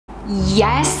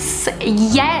Yes,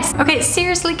 yes. Okay,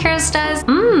 seriously, KERASTASE.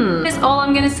 That's all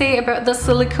I'm gonna say about the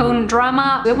silicone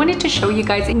drama. I wanted to show you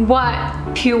guys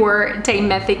what pure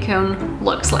dimethicone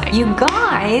looks like. You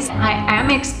guys, I am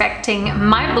expecting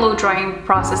my blow drying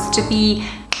process to be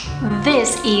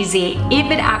this easy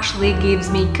if it actually gives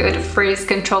me good frizz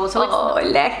control. So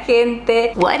hola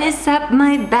gente, what is up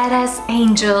my badass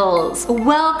angels?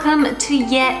 Welcome to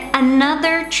yet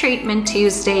another Treatment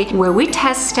Tuesday where we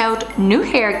test out new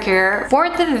hair care for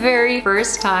the very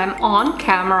first time on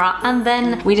camera, and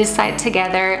then we decide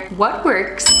together what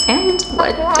works and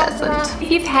what doesn't.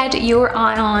 If you've had your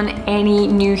eye on any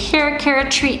new hair care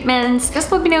treatments,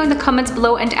 just let me know in the comments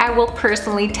below and I will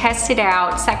personally test it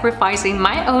out, sacrificing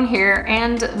my own hair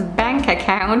and bank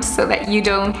account so that you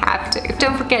don't have to.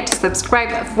 Don't forget to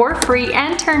subscribe for free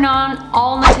and turn on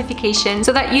all notifications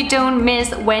so that you don't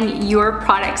miss when your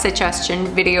product suggestion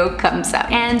video comes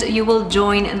up, and you will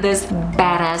join this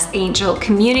badass angel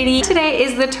community. Today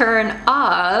is the turn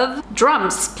of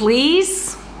drums,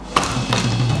 please.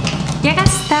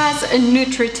 KERASTASE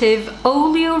Nutritive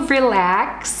Oleo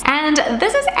Relax, and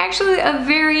this is actually a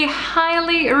very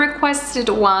highly requested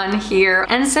one here,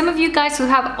 and some of you guys who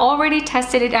have already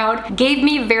tested it out gave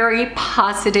me very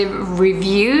positive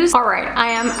reviews. Alright, I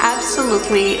am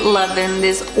absolutely loving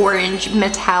this orange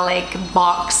metallic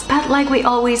box, but like we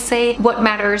always say, what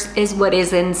matters is what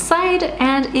is inside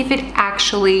and if it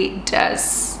actually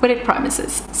does what it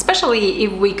promises, especially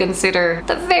if we consider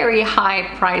the very high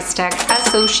price tag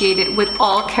associated with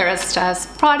all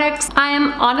KERASTASE products. I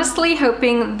am honestly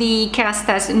hoping the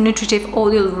KERASTASE Nutritive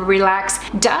Oleo Relax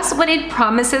does what it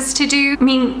promises to do. I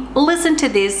mean, listen to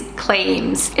these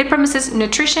claims. It promises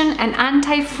nutrition and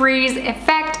anti-freeze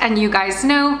effect, and you guys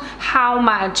know how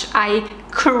much I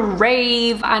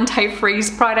crave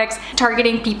anti-freeze products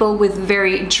targeting people with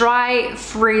very dry,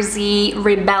 frizzy,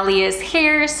 rebellious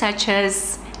hair, such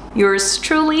as yours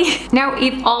truly. Now,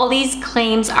 if all these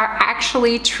claims are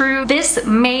actually true, this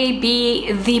may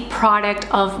be the product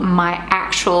of my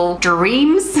actual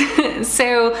dreams.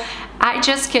 So I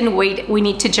just can't wait. We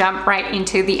need to jump right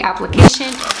into the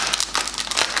application.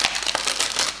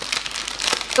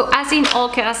 So as in all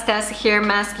KERASTASE hair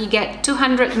mask, you get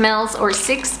 200 ml or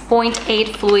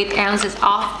 6.8 fluid ounces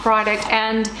of product,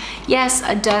 and yes,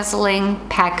 a dazzling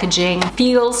packaging.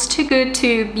 Feels too good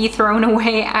to be thrown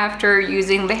away after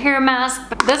using the hair mask.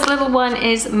 This little one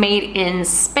is made in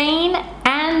Spain,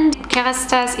 and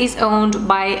KERASTASE is owned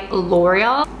by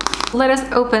L'Oreal. Let us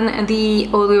open the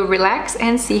Oleo Relax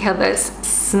and see how this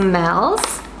smells.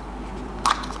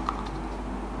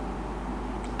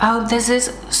 Oh, this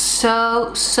is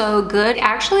so good. It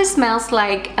actually smells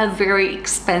like a very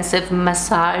expensive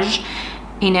massage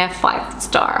in a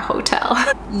 5-star hotel.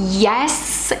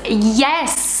 Yes,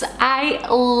 yes, I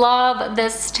love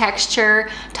this texture.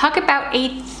 Talk about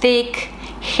a thick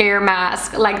hair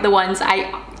mask like the ones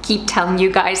I keep telling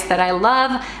you guys that I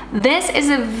love. This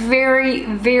is a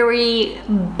very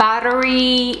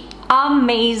buttery,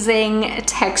 amazing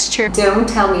texture. Don't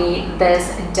tell me this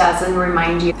doesn't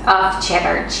remind you of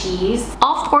cheddar cheese.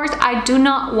 Of course, I do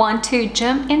not want to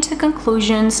jump into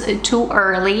conclusions too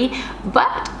early,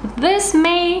 but this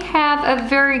may have a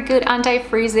very good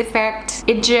anti-freeze effect.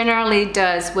 It generally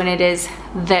does when it is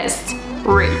this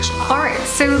rich. Alright,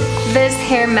 so this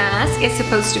hair mask is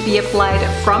supposed to be applied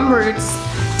from roots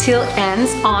till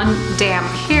ends on damp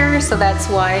hair, so that's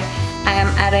why I am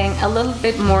adding a little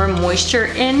bit more moisture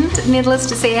in. Needless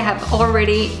to say, I have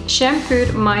already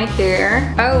shampooed my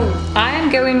hair. Oh, I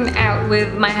am going out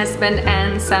with my husband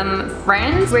and some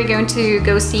friends. We're going to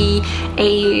go see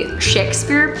a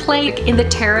Shakespeare play in the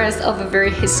terrace of a very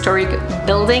historic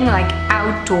building, like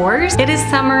outdoors. It is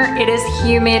summer, it is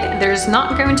humid, there's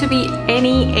not going to be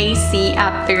any AC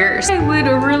up there. So I would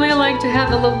really like to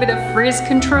have a little bit of frizz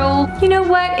control. You know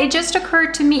what? It just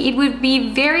occurred to me it would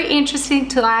be very interesting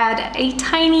to add a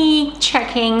tiny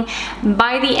checking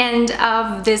by the end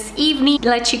of this evening.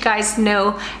 Let you guys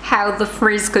know how the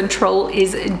frizz control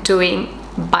is doing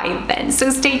by then, so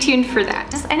stay tuned for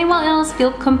that. Does anyone else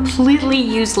feel completely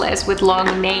useless with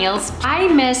long nails? I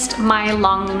missed my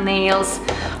long nails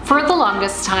for the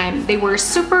longest time. They were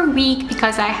super weak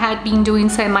because I had been doing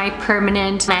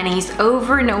semi-permanent manis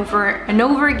over and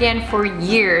over again for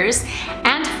years,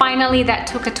 and finally that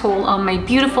took a toll on my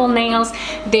beautiful nails.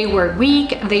 They were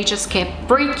weak, they just kept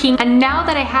breaking, and now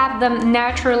that I have them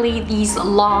naturally, these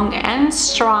long and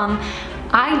strong,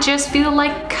 I just feel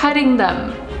like cutting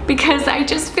them because I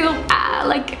just feel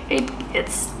like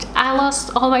I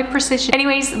lost all my precision.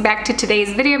 Anyways, back to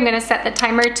today's video. I'm gonna set the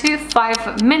timer to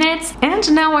 5 minutes,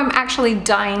 and now I'm actually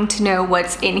dying to know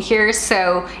what's in here.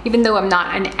 So even though I'm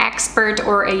not an expert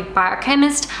or a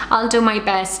biochemist, I'll do my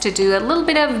best to do a little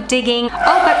bit of digging.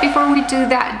 Oh, but before we do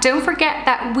that, don't forget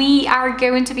that we are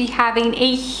going to be having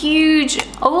a huge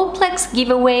Olaplex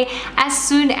giveaway as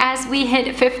soon as we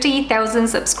hit 50,000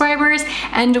 subscribers,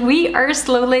 and we are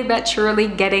slowly but surely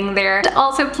getting there. And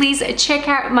also, please check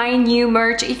out my new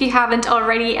merch if you haven't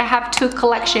already. I have two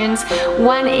collections.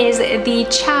 One is the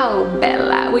Ciao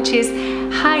Bella, which is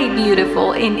Hi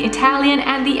Beautiful in Italian,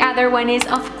 and the other one is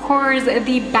of course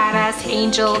the Badass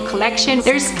Angel collection.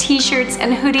 There's t-shirts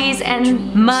and hoodies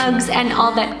and mugs and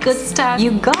all that good stuff.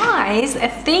 You guys,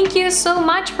 thank you so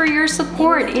much for your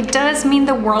support. It does mean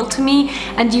the world to me,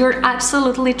 and you're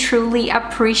absolutely truly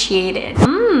appreciated.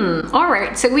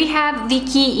 Alright, so we have the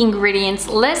key ingredients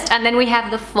list, and then we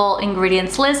have the full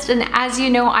ingredients list, and as you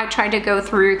know, I try to go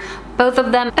through both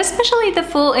of them, especially the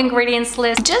full ingredients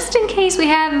list, just in case we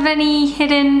have any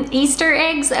hidden Easter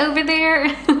eggs over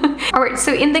there. Alright,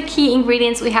 so in the key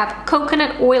ingredients we have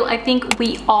coconut oil. I think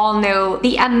we all know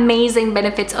the amazing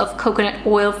benefits of coconut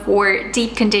oil for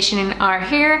deep conditioning our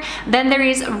hair. Then there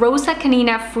is Rosa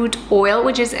Canina fruit oil,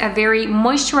 which is a very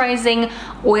moisturizing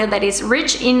oil that is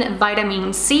rich in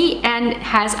vitamin C and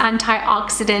has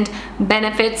antioxidant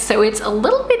benefits, so it's a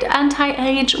little bit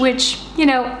anti-age, which, you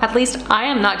know, at least I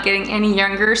am not getting any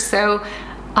younger, so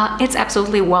it's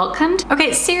absolutely welcomed.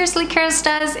 Okay, seriously,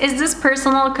 Kerastas, is this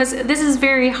personal? Because this is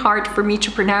very hard for me to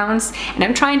pronounce, and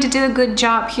I'm trying to do a good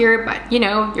job here, but you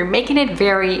know, you're making it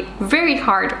very, very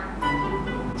hard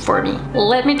for me.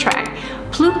 Let me try.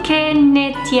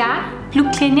 Plukenetia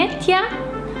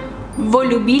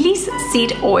volubilis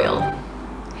seed oil.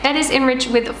 That is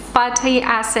enriched with fatty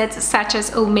acids such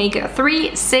as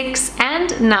omega-3, 6,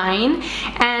 and 9,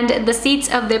 and the seeds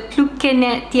of the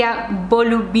Plukenetia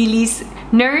volubilis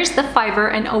nourish the fiber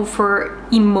and offer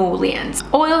emollients.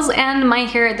 Oils and my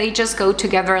hair, they just go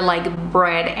together like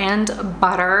bread and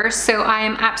butter, so I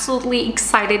am absolutely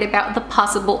excited about the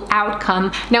possible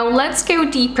outcome. Now let's go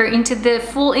deeper into the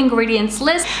full ingredients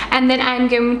list, and then I'm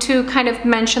going to kind of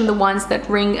mention the ones that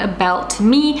ring a bell to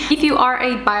me. If you are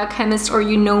a biochemist or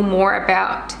you know more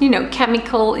about, you know,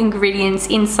 chemical ingredients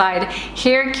inside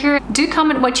hair care, do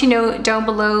comment what you know down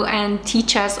below and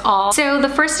teach us all. So the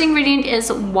first ingredient is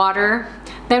water.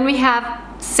 Then we have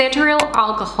cetyl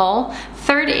alcohol.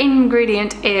 Third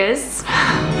ingredient is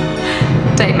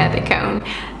dimethicone.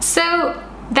 So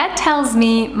that tells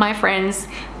me, my friends,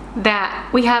 that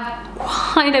we have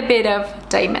quite a bit of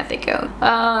dimethicone.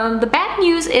 The bad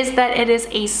news is that it is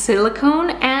a silicone,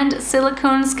 and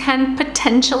silicones can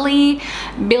potentially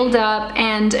build up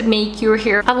and make your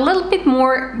hair a little bit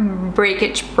more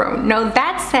breakage prone. Now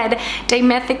that said,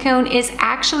 dimethicone is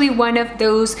actually one of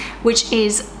those which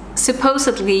is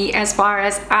supposedly, as far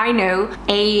as I know,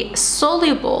 a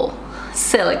soluble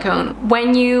silicone.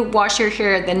 When you wash your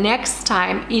hair the next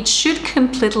time, it should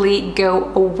completely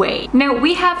go away. Now,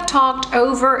 we have talked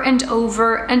over and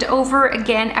over and over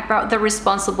again about the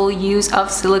responsible use of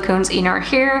silicones in our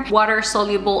hair. Water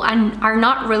soluble and are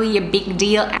not really a big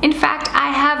deal. In fact,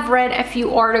 I have read a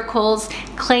few articles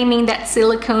claiming that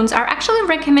silicones are actually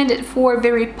recommended for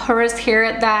very porous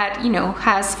hair that, you know,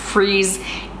 has frizz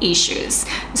issues.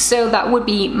 So that would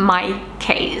be my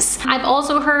case. I've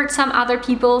also heard some other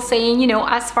people saying, you know,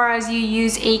 as far as you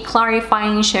use a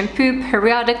clarifying shampoo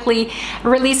periodically,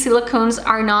 really silicones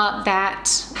are not that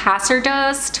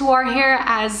hazardous to our hair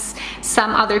as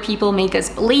some other people make us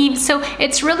believe. So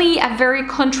it's really a very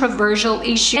controversial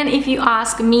issue, and if you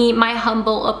ask me, my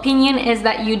humble opinion is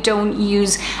that you don't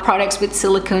use products with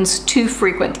silicones too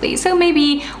frequently. So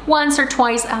maybe once or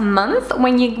twice a month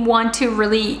when you want to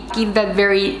really give that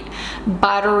very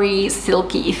buttery,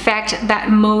 silky effect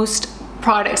that most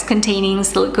products containing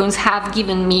silicones have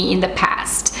given me in the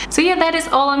past. So yeah, that is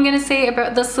all I'm gonna say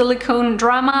about the silicone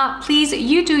drama. Please,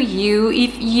 you do you.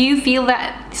 If you feel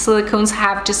that silicones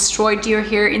have destroyed your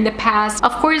hair in the past,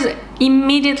 of course,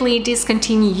 immediately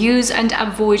discontinue use and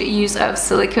avoid use of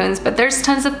silicones. But there's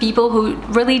tons of people who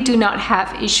really do not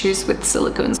have issues with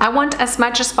silicones. I want as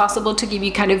much as possible to give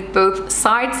you kind of both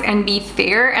sides and be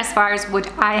fair as far as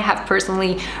what I have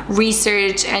personally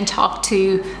researched and talked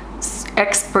to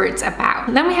experts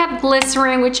about. Then we have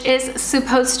glycerin, which is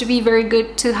supposed to be very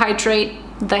good to hydrate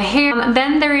the hair.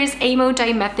 Then there is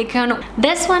amodimethicone.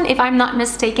 This one, if I'm not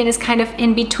mistaken, is kind of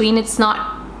in between. It's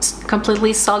not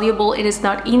completely soluble, it is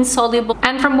not insoluble,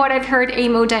 and from what I've heard,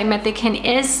 amodimethicone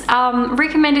is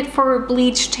recommended for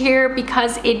bleached hair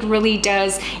because it really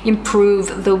does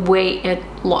improve the way it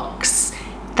looks.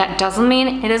 that doesn't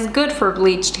mean it is good for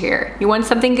bleached hair. You want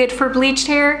something good for bleached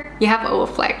hair? You have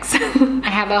Olaplex. I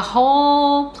have a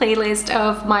whole playlist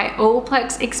of my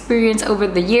Olaplex experience over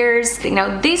the years. You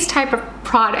know, these type of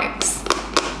products,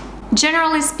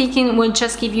 generally speaking, will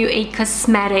just give you a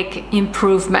cosmetic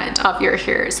improvement of your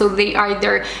hair. So they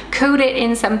either coat it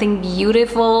in something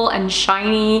beautiful and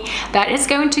shiny that is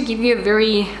going to give you a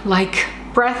very like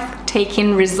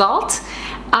breathtaking result,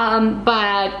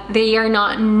 but they are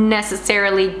not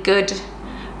necessarily good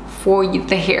for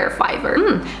the hair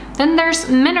fiber. Then there's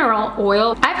mineral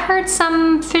oil. I've heard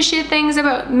some fishy things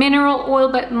about mineral oil,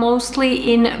 but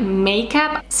mostly in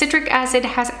makeup. Citric acid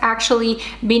has actually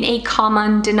been a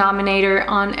common denominator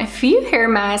on a few hair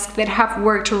masks that have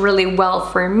worked really well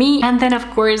for me. And then of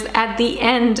course, at the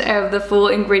end of the full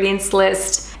ingredients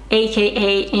list,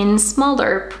 aka in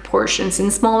smaller proportions, in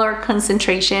smaller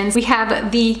concentrations, we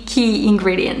have the key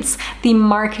ingredients, the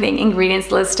marketing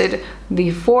ingredients listed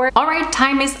before. All right,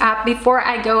 time is up. Before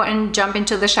I go and jump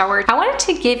into the shower, I wanted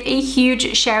to give a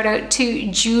huge shout out to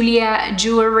Julia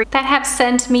Jewelry that have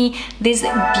sent me this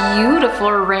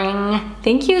beautiful ring.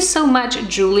 Thank you so much,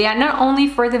 Julia, not only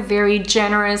for the very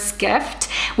generous gift,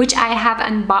 which I have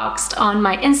unboxed on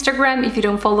my Instagram. If you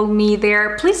don't follow me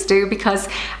there, please do, because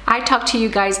I talk to you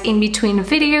guys in between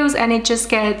videos and it just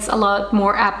gets a lot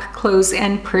more up close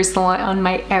and personal on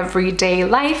my everyday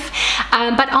life.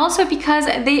 But also because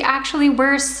they actually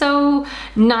were so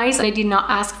nice. They did not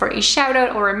ask for a shout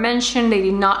out or a mention. They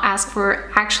did not ask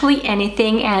for actually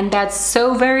anything, and that's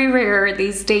so very rare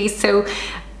these days. So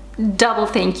double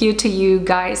thank you to you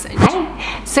guys.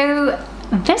 So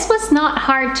this was not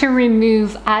hard to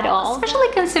remove at all, especially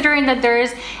considering that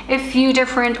there's a few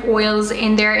different oils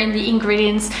in there in the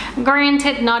ingredients.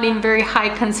 Granted, not in very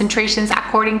high concentrations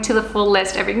according to the full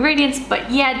list of ingredients,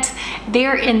 but yet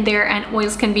they're in there, and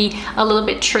oils can be a little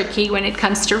bit tricky when it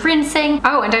comes to rinsing.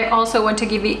 Oh, and I also want to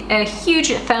give you a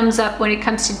huge thumbs up when it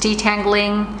comes to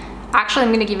detangling. Actually,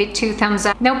 I'm gonna give it 2 thumbs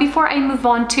up. Now, before I move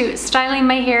on to styling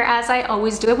my hair, as I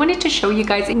always do, I wanted to show you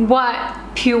guys what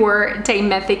pure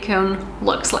dimethicone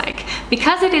looks like,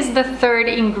 because it is the third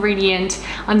ingredient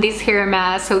on this hair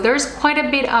mask. So there's quite a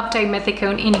bit of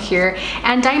dimethicone in here,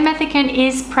 and dimethicone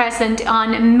is present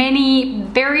on many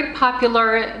very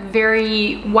popular,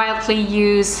 very widely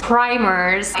used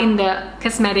primers in the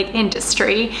cosmetic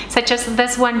industry, such as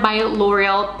this one by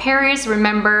L'Oreal Paris.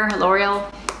 Remember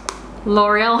L'Oreal,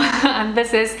 and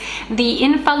this is the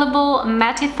Infallible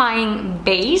Mattifying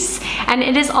Base, and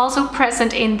it is also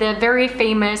present in the very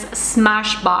famous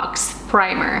Smashbox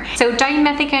primer. So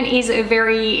dimethicone is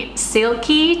very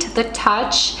silky to the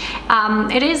touch.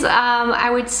 It is, I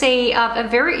would say, of a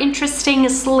very interesting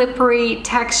slippery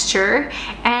texture,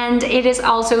 and it is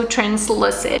also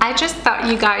translucent. I just thought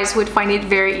you guys would find it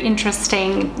very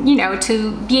interesting, you know,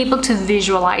 to be able to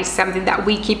visualize something that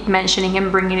we keep mentioning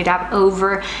and bringing it up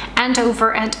over and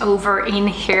over and over in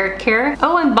hair care.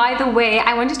 Oh, and by the way,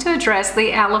 I wanted to address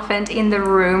the elephant in the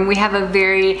room. We have a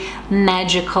very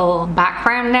magical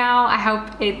background now. I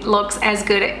hope it looks as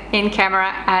good in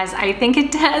camera as I think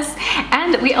it does.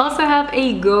 And we also have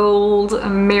a gold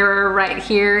mirror right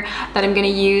here that I'm gonna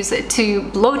use to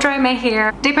blow dry my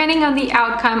hair. Depending on the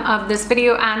outcome of this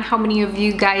video and how many of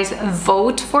you guys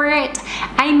vote for it,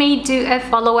 I may do a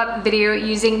follow-up video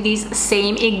using this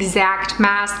same exact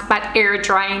mask but air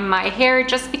drying my hair,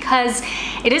 just because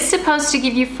it is supposed to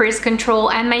give you frizz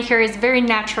control and my hair is very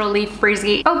naturally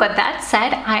frizzy. Oh, but that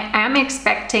said, I am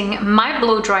expecting my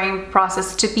blow drying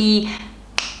process to be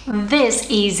this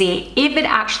easy if it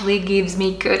actually gives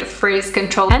me good frizz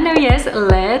control. And now, yes,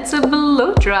 let's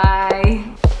blow dry.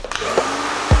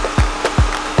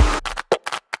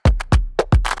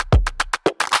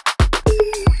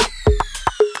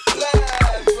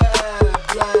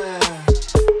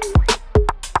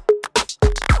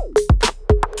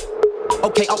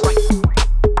 Okay, all right.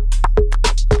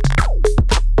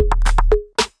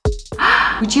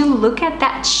 Would you look at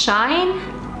that shine?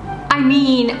 I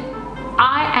mean,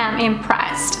 I am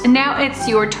impressed. Now it's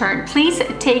your turn. Please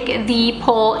take the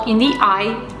poll in the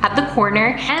eye at the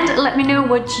corner and let me know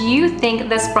what you think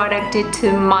this product did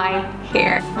to my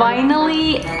hair.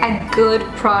 Finally, a good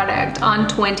product on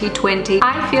 2020.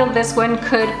 I feel this one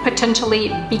could potentially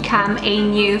become a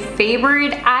new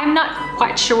favorite. I'm not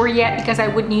quite sure yet because I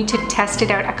would need to test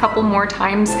it out a couple more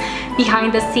times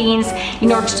behind the scenes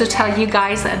in order to tell you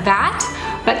guys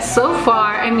that. But so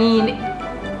far, I mean,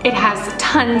 it has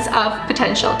tons of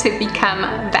potential to become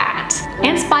that.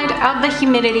 In spite of the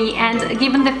humidity and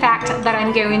given the fact that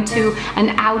I'm going to an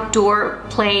outdoor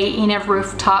play in a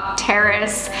rooftop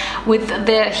terrace with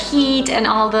the heat and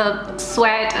all the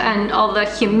sweat and all the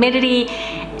humidity,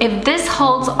 if this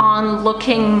holds on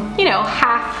looking, you know,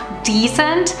 half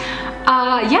decent,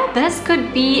 yeah, this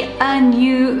could be a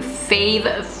new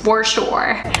fave for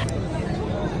sure.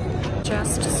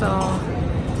 Just saw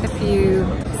a few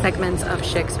segments of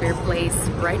Shakespeare Place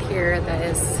right here. That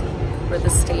is where the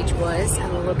stage was,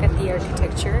 and look at the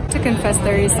architecture. To confess,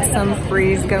 there is some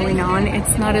freeze going on.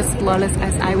 It's not as flawless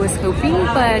as I was hoping,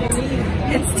 but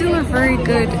it's still a very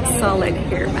good solid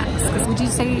hair mask. Would you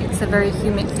say it's a very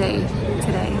humid day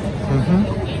today?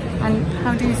 Mm-hmm. And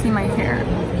how do you see my hair?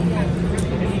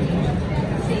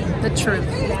 The truth.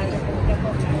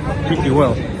 Pretty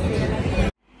well.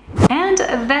 And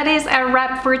that is a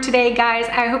wrap for today, guys.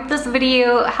 I hope this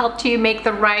video helped you make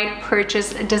the right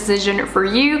purchase decision for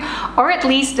you, or at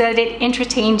least that it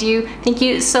entertained you. Thank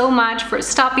you so much for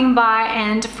stopping by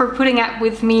and for putting up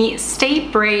with me. Stay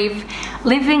brave.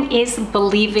 Living is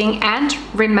believing, and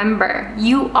remember,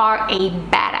 you are a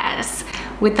badass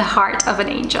with the heart of an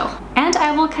angel. And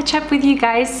I will catch up with you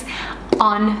guys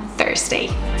on Thursday.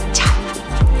 Ciao.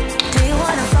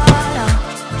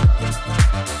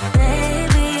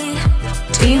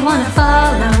 Do you wanna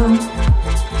follow?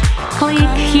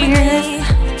 Click here.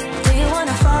 Do you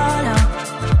wanna follow?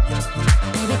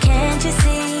 Baby, can't you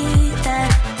see?